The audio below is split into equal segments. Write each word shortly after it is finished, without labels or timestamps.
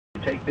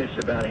Take this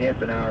about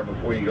half an hour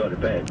before you go to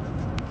bed.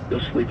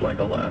 You'll sleep like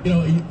a lark. You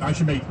know, I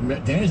should make...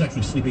 Dan is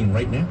actually sleeping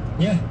right now.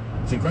 Yeah.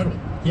 It's incredible.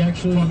 He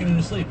actually... Talking in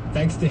his sleep.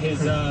 Thanks to his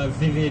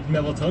vivid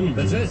melatonin.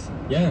 That's dreams.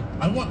 it.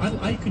 Yeah.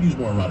 I could use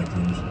more erotic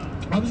dreams.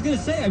 I was going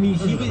to say, I mean,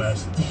 Those are the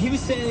best. he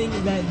was saying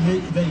that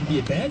it'd be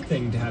a bad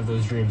thing to have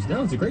those dreams.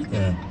 No, it's a great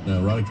thing. Yeah. No,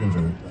 erotic dreams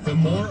are... The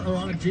more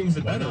erotic dreams,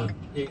 the Why better. not?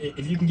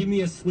 If you can give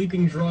me a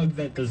sleeping drug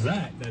that does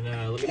that, then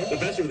let me... The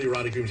best are the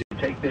erotic dreams.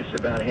 Take this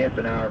about half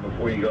an hour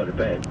before you go to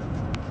bed.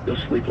 You'll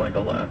sleep like a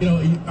lark. You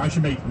know, I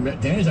should make...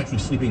 Dan is actually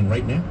sleeping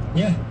right now.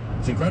 Yeah.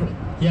 It's incredible.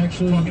 He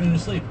actually... Talking in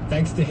his sleep.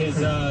 Thanks to his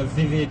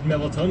vivid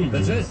melatonin.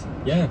 That's dreams.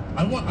 it. Yeah.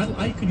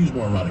 I could use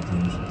more erotic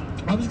dreams.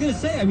 I was going to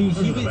say, I mean,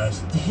 Those are the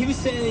best. he was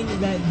saying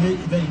that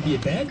it'd be a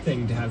bad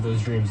thing to have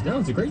those dreams. No,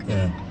 it's a great thing.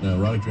 Yeah. No,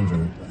 erotic dreams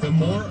are... The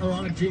more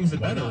erotic dreams, the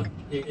Why better. not?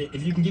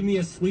 If you can give me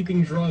a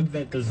sleeping drug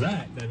that does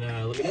that, then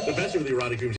let me... The best are the erotic dreams.